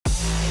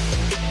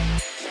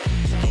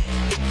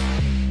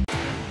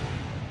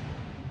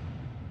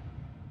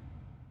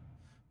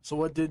So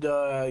what did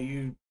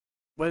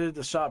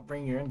the shop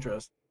bring your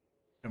interest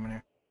coming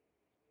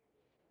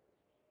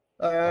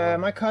here?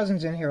 My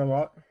cousin's in here a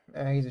lot.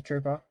 He's a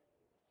trooper.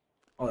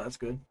 Oh, that's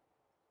good.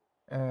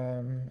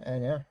 And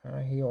yeah,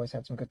 he always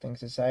had some good things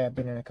to say. I've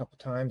been in a couple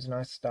times,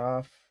 nice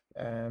staff.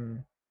 Yeah,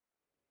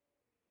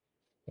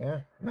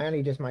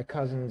 mainly just my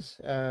cousin's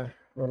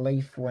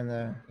relief when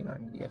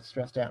you get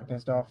stressed out and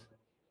pissed off.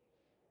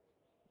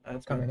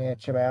 That's Come good. in here,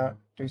 chill out,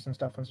 do some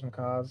stuff on some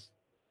cars.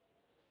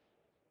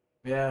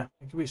 Yeah,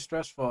 it can be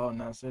stressful out in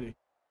that city.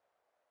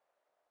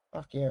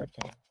 Fuck yeah, it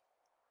can.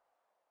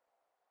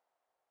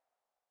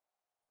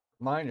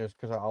 Mine is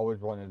because I always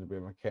wanted to be a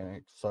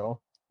mechanic, so.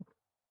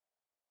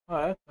 All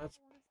right, that's.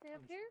 Want to stay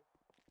up here?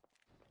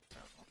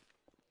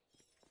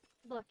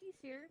 Lucky's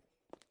here.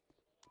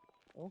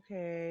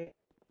 Okay.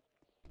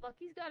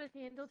 Lucky's got his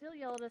handle. He'll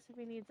yell at us if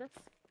he needs us.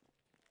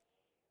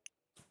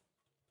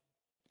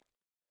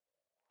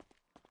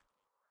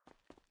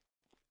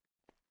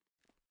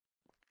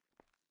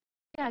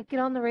 Yeah, get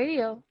on the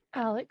radio,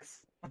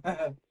 Alex.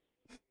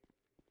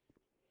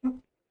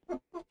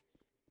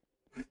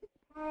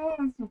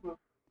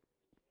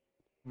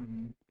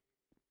 Mhm.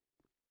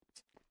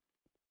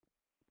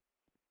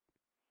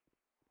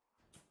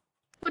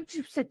 Would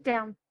you sit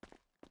down?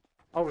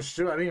 Oh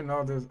shoot! I didn't even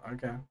know this.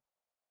 Okay,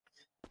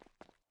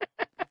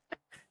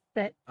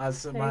 Sit. I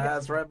sit There my you go.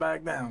 ass right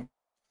back down.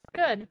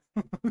 Good.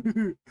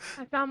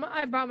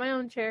 I brought my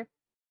own chair.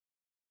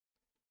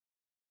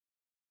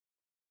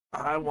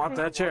 I want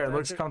Okay. that chair. It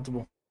looks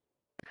comfortable.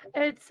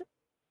 It's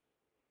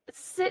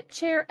sit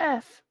chair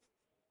F.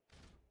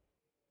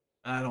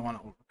 I don't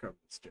want to overcover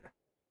this chair.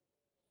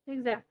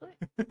 Exactly.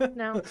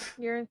 Now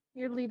you're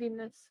leading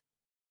this.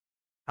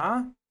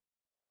 Huh?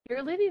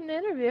 You're leading the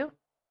interview. Told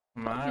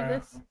you Alright.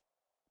 this.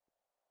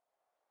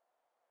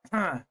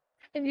 Huh.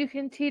 And you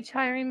can teach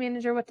hiring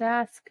manager what to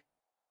ask.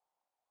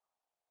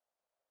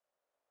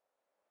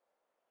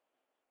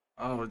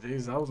 Oh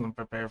jeez, I wasn't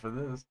prepared for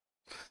this.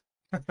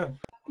 You've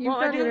Well,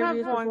 I done do have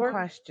interviews one before.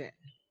 question.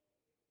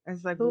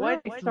 It's like, Who am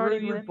what I drew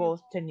starting you with?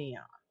 both to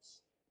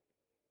neons?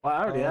 Well,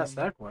 I already asked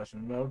that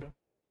question, but okay.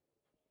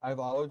 I've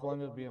always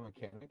wanted to be a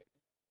mechanic,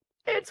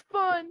 It's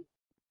fun.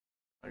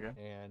 Okay.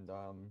 and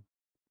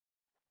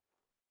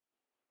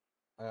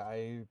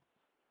I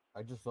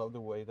I just love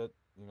the way that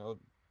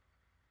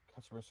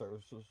customer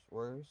services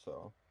were.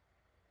 So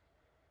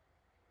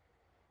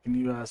Can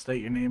you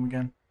state your name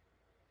again?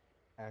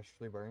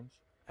 Ashley Burns.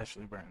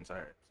 Ashley Burns.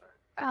 Alright. Sorry.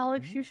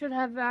 Alex, you should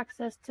have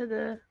access to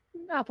the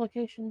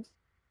applications.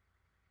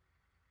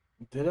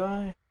 Did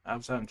I? I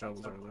was having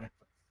troubles earlier.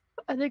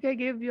 I think I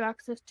gave you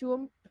access to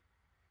them.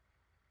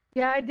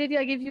 Yeah, I did.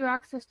 I gave you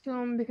access to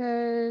them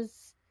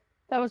because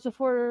that was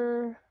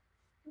before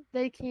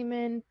they came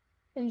in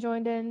and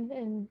joined in,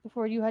 and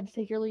before you had to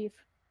take your leave.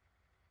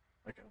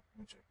 Okay, let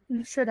me check.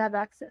 You should have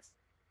access.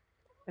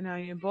 And now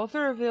you both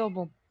are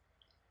available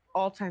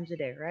all times a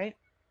day, right?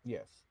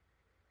 Yes.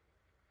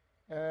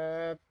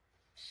 Uh,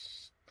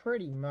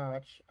 pretty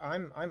much.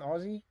 I'm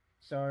Aussie,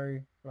 so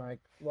like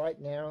right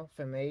now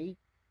for me,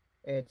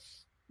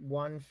 it's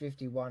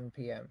 1:51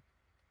 p.m.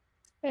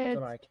 It's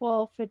like-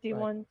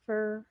 12:51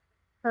 for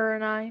her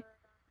and I.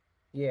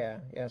 Yeah.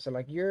 So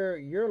like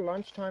your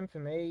lunchtime for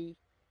me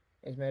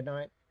is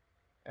midnight.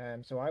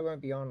 So I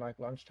won't be on like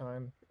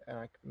lunchtime,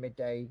 like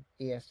midday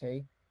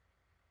EST,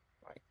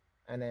 like,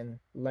 and then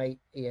late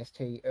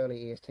EST,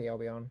 early EST I'll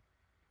be on.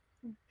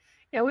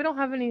 Yeah, we don't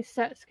have any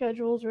set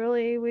schedules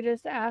really. We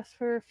just ask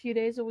for a few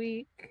days a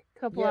week,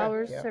 couple Yeah,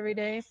 hours yeah. every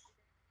day.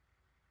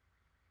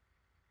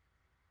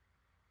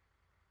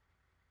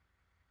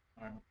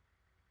 Alright.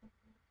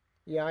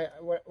 Yeah,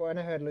 when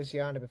I heard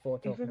Luciana before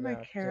talking Even my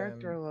about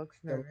character looks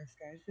nervous,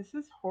 guys. This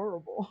is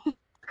horrible.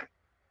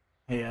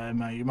 Hey,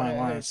 you might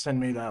want to send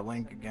me that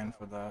link again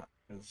for that,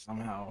 because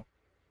somehow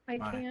I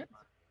my can't.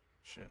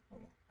 shit.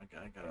 Hold on.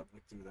 I gotta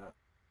look through that.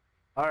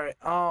 All right.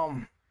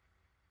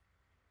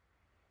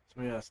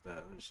 So we asked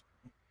that.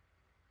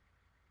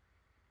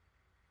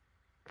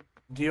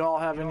 Do you all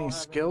have any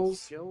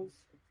skills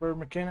for a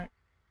mechanic,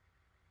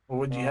 or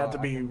would you have to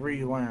I be can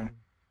relearn?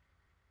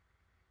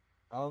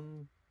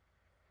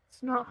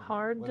 It's not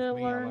hard with to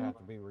me, I'm gonna learn. have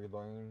to be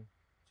relearn.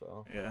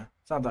 So Yeah,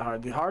 it's not that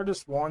hard. The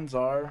hardest ones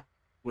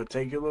would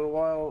take you a little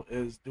while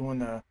is doing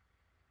the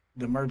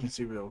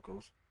emergency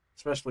vehicles,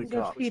 especially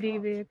The cops.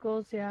 PD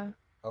vehicles, yeah.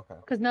 okay.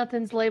 Because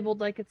nothing's labeled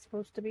like it's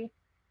supposed to be.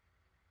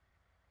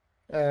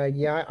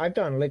 Yeah, I've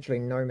done literally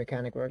no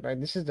mechanic work. Like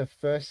this is the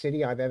first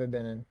city I've ever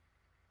been in.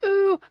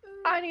 Ooh,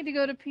 I need to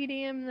go to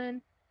PDM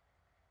then.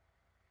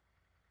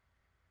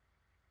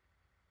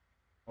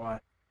 Why?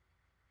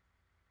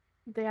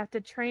 They have to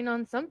train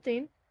on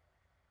something.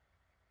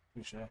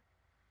 Touche.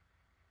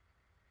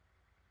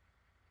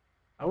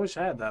 I wish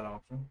I had that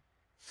option.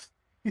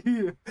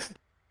 Yeah.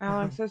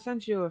 Alex, I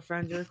sent you a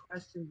friend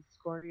request in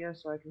Discordia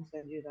so I can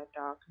send you that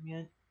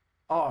document.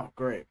 Oh,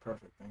 great.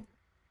 Perfect. Thank you.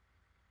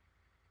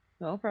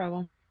 No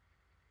problem.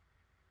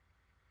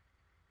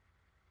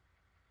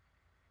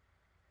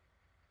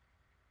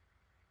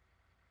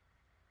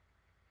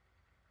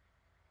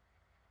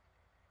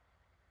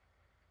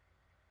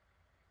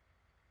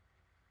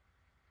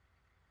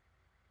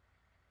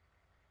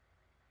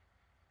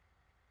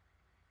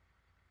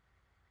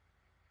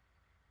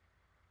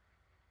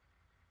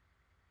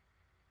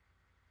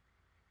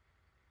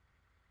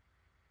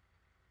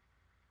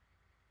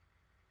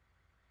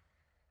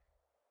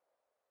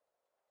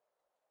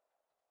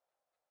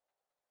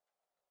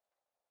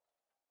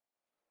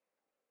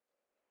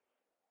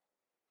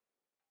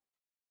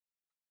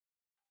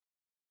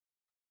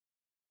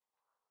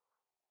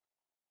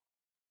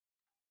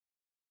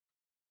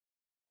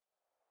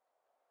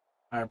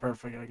 All right,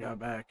 perfect. I got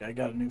back. I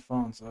got a new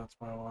phone, so that's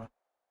probably why.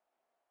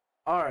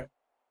 All right.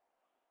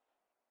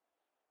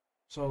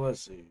 So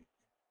let's see.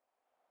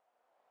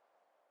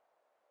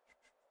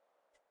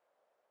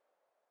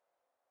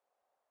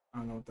 I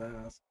don't know what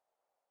that is.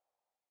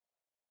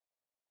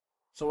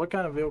 So what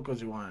kind of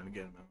vehicles you wanted to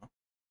get, Memo?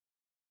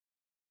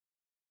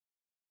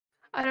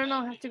 I don't know.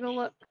 I have to go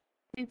look.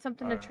 Need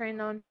something to Alright. train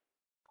on.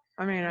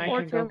 I mean, I Or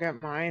can go two.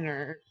 get mine,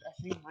 or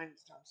I think mine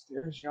is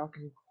downstairs. Y'all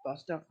can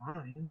bust up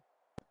mine.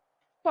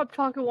 I'm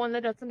talking one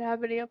that doesn't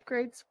have any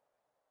upgrades.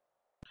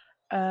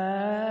 Uh,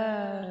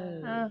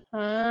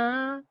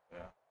 Uh-huh.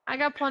 Yeah. I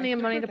got plenty I of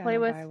could money go to down play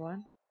and with. buy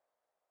one.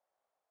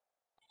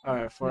 All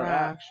right, No,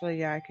 actually,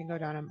 yeah, I can go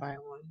down and buy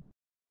one.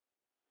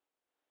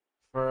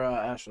 for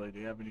Ashley, do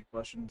you have any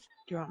questions?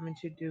 Do you want me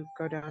to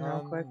go down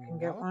real quick and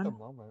get Not at the one?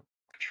 moment.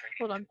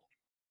 Hold on.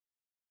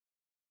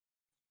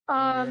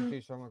 I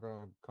guarantee someone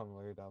gonna come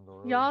later down the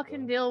road. Y'all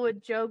can deal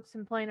with jokes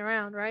and playing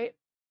around, right?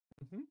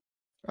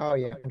 Oh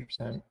yeah,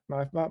 100%.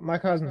 My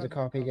cousin's a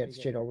cop. He gets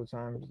shit all the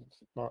time.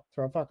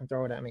 Fucking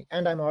throw it at me.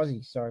 And I'm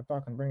Aussie, so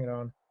fucking bring it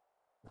on.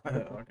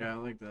 Okay, I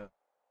like that.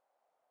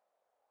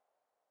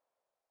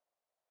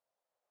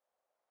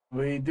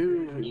 We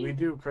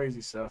do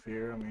crazy stuff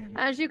here. I mean,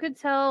 As you could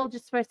tell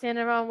just by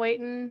standing around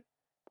waiting,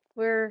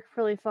 we're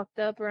really fucked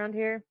up around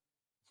here.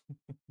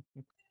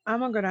 I'm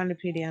gonna go down to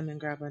PDM and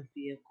grab a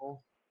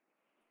vehicle.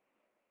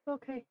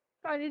 Okay.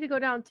 I need to go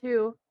down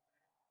too.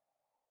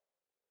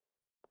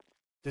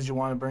 did you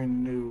want to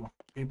bring new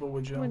people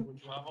with you?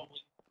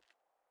 Probably.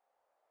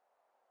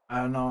 I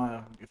don't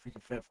know if we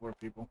can fit 4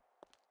 people.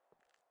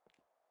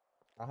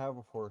 I have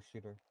a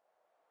 4-seater.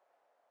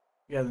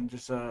 Yeah, then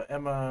just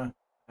Emma,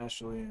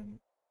 Ashley, and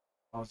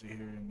Aussie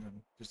here, and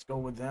then just go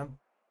with them.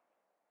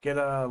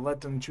 Let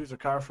them choose a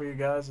car for you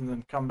guys, and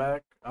then come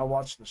back. I'll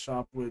watch the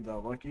shop with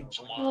Lucky.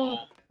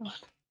 Well,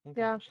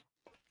 yeah.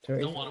 So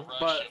is,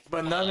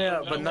 But none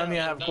of you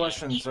have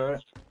questions,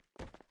 right?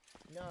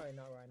 no,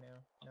 not right now.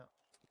 No.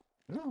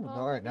 No, Well,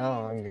 not right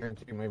now. I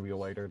guarantee maybe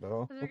later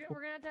though. 'Cause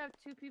we're gonna have to have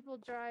 2 people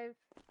drive.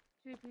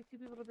 Two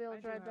people to be able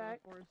to drive back.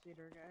 a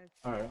 4-seater, guys.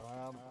 All right.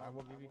 I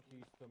will give you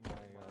keys to my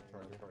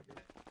charger.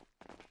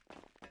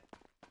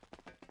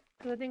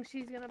 Cause I think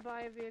she's gonna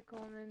buy a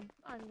vehicle and then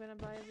I'm gonna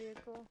buy a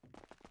vehicle.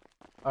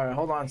 All right.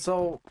 Hold on.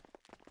 So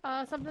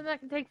Something that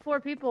can take 4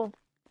 people.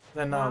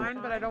 then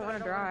Fine, but I don't want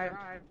to drive.